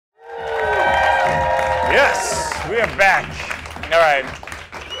Yes, we are back. All right.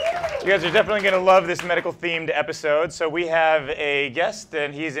 You guys are definitely going to love this medical-themed episode. So we have a guest,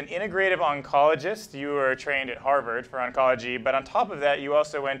 and he's an integrative oncologist. You were trained at Harvard for oncology, but on top of that, you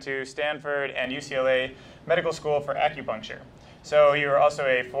also went to Stanford and UCLA Medical School for acupuncture. So you were also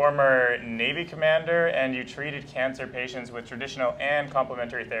a former Navy commander, and you treated cancer patients with traditional and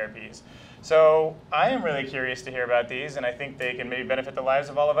complementary therapies. So I am really curious to hear about these, and I think they can maybe benefit the lives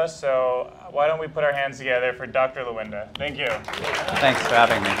of all of us. So why don't we put our hands together for Dr. Lawenda? Thank you. Thanks for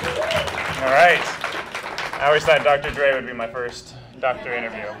having me. All right. I always thought Dr. Dre would be my first doctor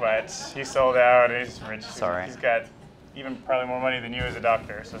interview, but he sold out. He's rich. Sorry. He's got even probably more money than you as a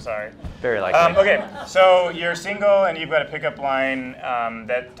doctor, so sorry. Very likely. Okay, so you're single and you've got a pickup line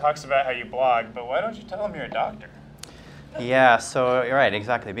that talks about how you blog, but why don't you tell them you're a doctor? Yeah, so you're right,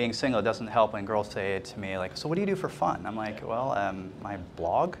 exactly. Being single doesn't help when girls say to me, like, so what do you do for fun? I'm like, well, my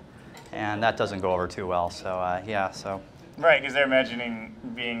blog, and that doesn't go over too well, so yeah, so. Right, because they're imagining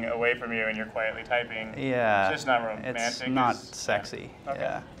being away from you and you're quietly typing. Yeah. It's just not romantic. It's not sexy, yeah.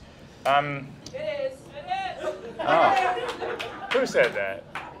 Okay. Yeah. It is. Oh. Who said that?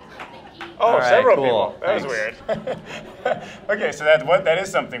 Oh, right, several cool. people. That was weird. Okay, so that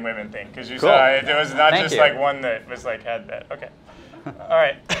is something women think, because you Cool. said it was not Thank just you. like one that was like had that. Okay. All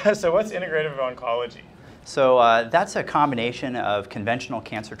right. So what's integrative oncology? So that's a combination of conventional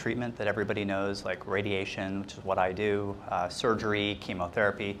cancer treatment that everybody knows, like radiation, which is what I do, surgery,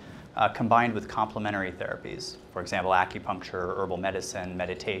 chemotherapy, combined with complementary therapies. For example, acupuncture, herbal medicine,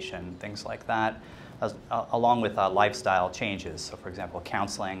 meditation, things like that, along with lifestyle changes. So for example,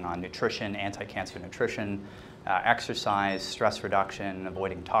 counseling on nutrition, anti-cancer nutrition, exercise, stress reduction,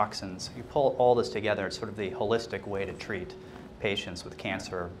 avoiding toxins. You pull all this together, it's sort of the holistic way to treat patients with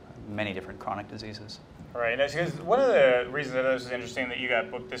cancer, many different chronic diseases. All right, because one of the reasons I thought this was interesting that you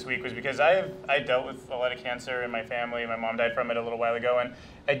got booked this week was because I dealt with a lot of cancer in my family. My mom died from it a little while ago, and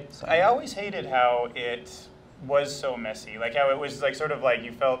I always hated how it was so messy. Like how it was like sort of like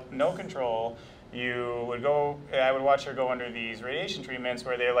you felt no control. You would go, I would watch her go under these radiation treatments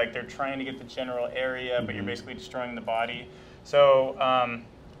where they're trying to get the general area, but you're basically destroying the body. So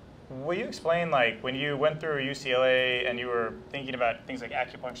will you explain, like, when you went through UCLA and you were thinking about things like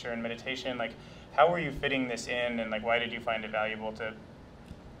acupuncture and meditation, like, how were you fitting this in, and like, why did you find it valuable to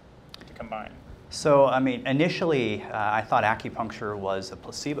combine? So, I mean, initially, I thought acupuncture was a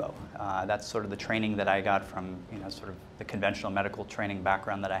placebo. That's sort of the training that I got from, sort of the conventional medical training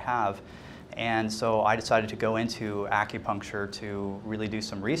background that I have. And so I decided to go into acupuncture to really do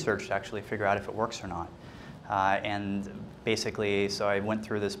some research to actually figure out if it works or not. And basically, so I went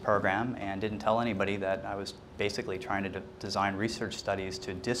through this program and didn't tell anybody that I was basically trying to design research studies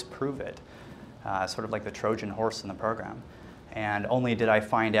to disprove it, sort of like the Trojan horse in the program. And only did I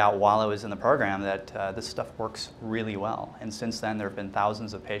find out while I was in the program that this stuff works really well. And since then, there have been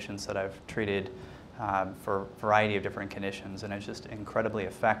thousands of patients that I've treated for a variety of different conditions, and it's just incredibly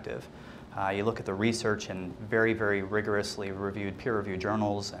effective. You look at the research in very, very rigorously reviewed, peer-reviewed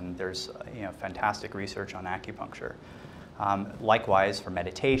journals, and there's fantastic research on acupuncture. Likewise, for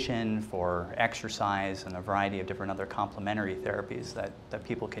meditation, for exercise, and a variety of different other complementary therapies that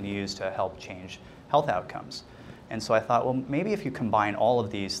people can use to help change health outcomes. And so I thought, well, maybe if you combine all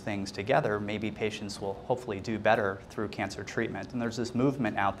of these things together, maybe patients will hopefully do better through cancer treatment. And there's this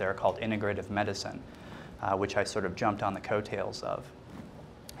movement out there called integrative medicine, which I sort of jumped on the coattails of.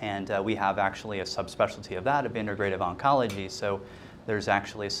 And we have actually a subspecialty of that, of integrative oncology. So there's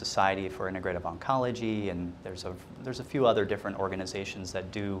actually a Society for Integrative Oncology, and there's a few other different organizations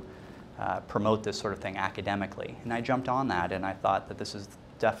that do promote this sort of thing academically. And I jumped on that, and I thought that this is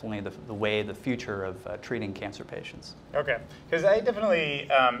definitely the way, the future of treating cancer patients. Okay, because I definitely,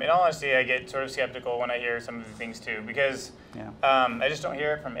 in all honesty, I get sort of skeptical when I hear some of the things too, because I just don't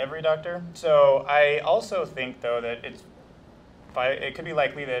hear it from every doctor. So I also think, though, that it could be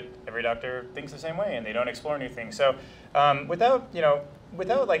likely that every doctor thinks the same way and they don't explore new things. So without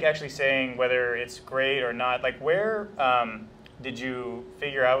like actually saying whether it's great or not, like where did you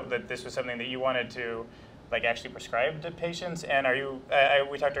figure out that this was something that you wanted to like actually prescribe to patients? And are you,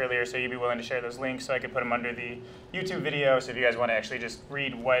 we talked earlier, so you'd be willing to share those links so I could put them under the YouTube video, so if you guys want to actually just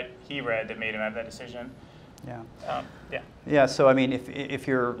read what he read that made him have that decision. Yeah. Yeah. So I mean, if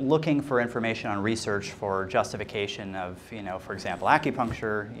you're looking for information on research for justification of, for example,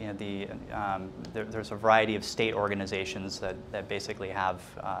 acupuncture, there's a variety of state organizations that basically have,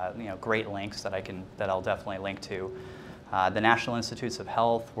 great links that I'll definitely link to. The National Institutes of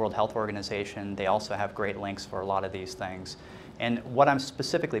Health, World Health Organization, they also have great links for a lot of these things. And what I'm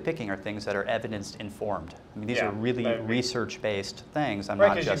specifically picking are things that are evidence-informed. I mean, these are really research-based things. I'm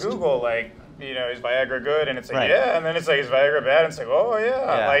not just... Because you Google, like, you know, is Viagra good? And it's like, Right. yeah. And then it's like, is Viagra bad? And it's like, oh, yeah.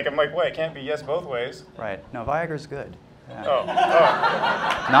 Yeah. Like, I'm like, what? It can't be yes both ways. Right. No, Viagra's good. Yeah. Oh.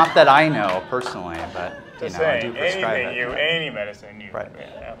 Not that I know personally, but Just I saying, do prescribe it. any medicine you. Right.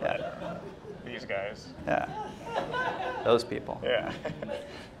 Yeah. These guys. Yeah. Those people. Yeah.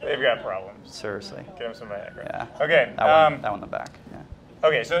 They've got problems. Seriously. Give them some Viagra. Yeah. Okay. That one in the back. Yeah.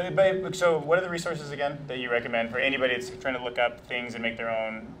 Okay, so what are the resources again that you recommend for anybody that's trying to look up things and make their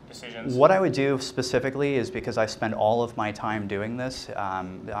own decisions? What I would do specifically is, because I spend all of my time doing this,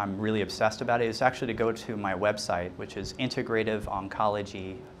 I'm really obsessed about it, is actually to go to my website, which is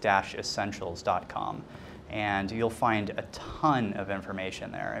integrative-oncology-essentials.com. And you'll find a ton of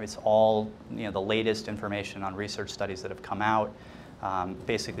information there. It's all, you know, the latest information on research studies that have come out,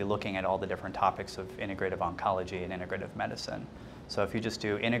 basically looking at all the different topics of integrative oncology and integrative medicine. So if you just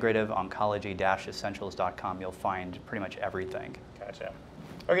do integrative-oncology-essentials.com, you'll find pretty much everything. Gotcha.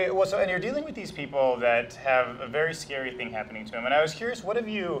 Okay, well, and you're dealing with these people that have a very scary thing happening to them. And I was curious, what have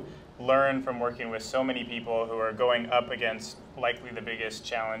you learned from working with so many people who are going up against likely the biggest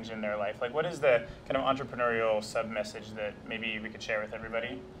challenge in their life? Like, what is the kind of entrepreneurial sub-message that maybe we could share with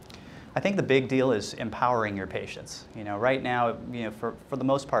everybody? I think the big deal is empowering your patients. You know, right now, you know, for the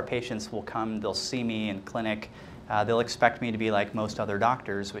most part, patients will come, they'll see me in clinic, they'll expect me to be like most other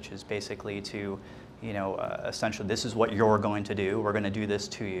doctors, which is basically to, you know, essentially, this is what you're going to do, we're going to do this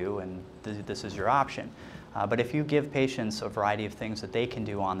to you, and this is your option. But if you give patients a variety of things that they can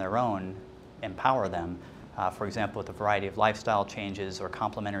do on their own, empower them, for example, with a variety of lifestyle changes or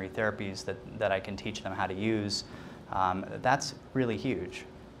complementary therapies that I can teach them how to use, that's really huge.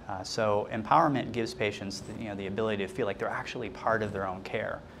 So empowerment gives patients the ability to feel like they're actually part of their own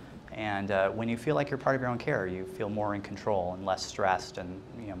care. And when you feel like you're part of your own care, you feel more in control and less stressed and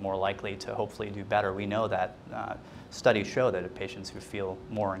more likely to hopefully do better. We know that studies show that patients who feel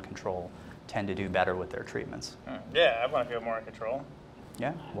more in control tend to do better with their treatments. Yeah, I want to feel more in control.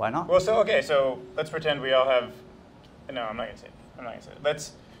 Yeah, why not? Well, so let's pretend we all have. No, I'm not gonna say it.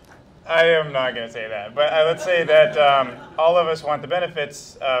 I am not gonna say that. But let's say that all of us want the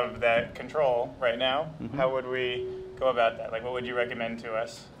benefits of that control right now. Mm-hmm. How would we go about that? Like, what would you recommend to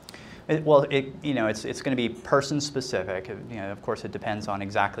us? It's going to be person specific. Of course, it depends on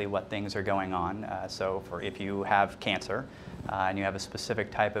exactly what things are going on. So, if you have cancer and you have a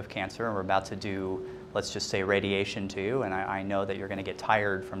specific type of cancer, and we're about to do, let's just say, radiation to you, and I know that you're going to get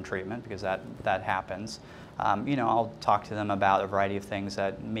tired from treatment because that happens. I'll talk to them about a variety of things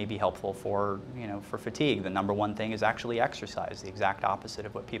that may be helpful for fatigue. The number one thing is actually exercise, the exact opposite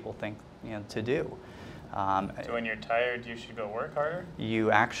of what people think to do. So when you're tired, you should go work harder?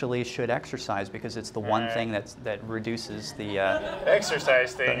 You actually should exercise because it's the one thing that reduces the...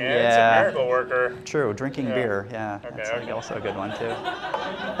 exercise thing, it's a miracle worker. True, drinking beer, Okay, that's also a good one too.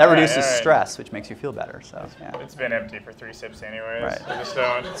 That reduces stress, which makes you feel better, so yeah. It's been empty for 3 sips anyways. Right. I just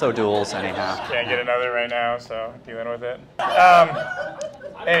don't. So duels anyhow. Can't get another right now, so dealing with it.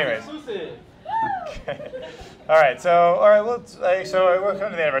 Anyways. All right, so we're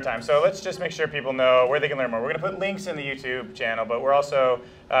coming to the end of our time. So let's just make sure people know where they can learn more. We're going to put links in the YouTube channel, but we're also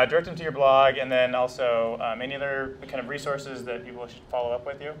direct them to your blog, and then also any other kind of resources that people should follow up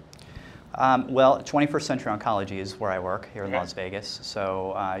with you. Well, 21st Century Oncology is where I work here in Las Vegas.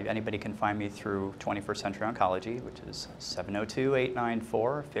 So anybody can find me through 21st Century Oncology, which is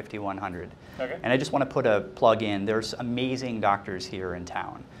 702-894-5100. Okay. And I just want to put a plug in. There's amazing doctors here in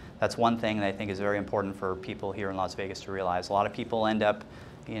town. That's one thing that I think is very important for people here in Las Vegas to realize. A lot of people end up,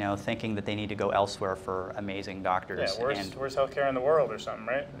 thinking that they need to go elsewhere for amazing doctors. Yeah, worst healthcare in the world or something,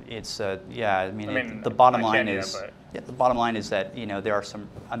 right? It's the bottom line is the bottom line is that there are some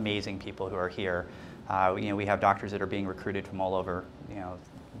amazing people who are here. We have doctors that are being recruited from all over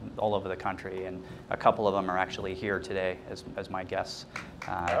the country, and a couple of them are actually here today as my guests.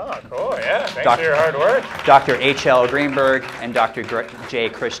 Oh, cool! Yeah, thanks for your hard work. Dr. H.L. Greenberg and Dr. Jay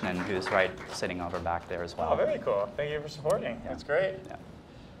Krishnan, who's sitting over back there as well. Oh, very cool. Thank you for supporting. Yeah. That's great. Yeah.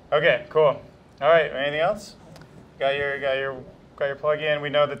 Okay, cool. All right, anything else? Got your plug in. We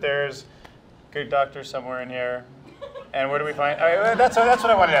know that there's good doctors somewhere in here. And where do we find? That's what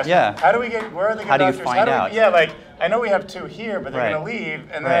I wanted to ask. Yeah. How do we get? Where are the good doctors? How do you find out? Yeah, like I know we have 2 here, but they're going to leave,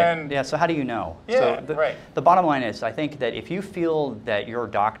 and then. Yeah. So how do you know? Yeah. So the bottom line is, I think that if you feel that your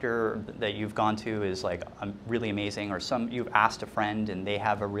doctor that you've gone to is like really amazing, or you've asked a friend and they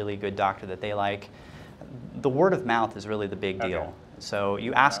have a really good doctor that they like, the word of mouth is really the big deal. Okay. So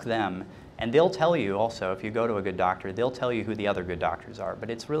you ask them. And they'll tell you also, if you go to a good doctor, they'll tell you who the other good doctors are.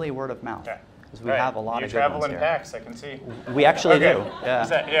 But it's really word of mouth. Okay. Because we have a lot of good ones You travel in here. packs, I can see. We actually do. Yeah.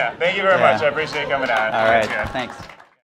 Thank you very much. I appreciate you coming out. All right. Thanks.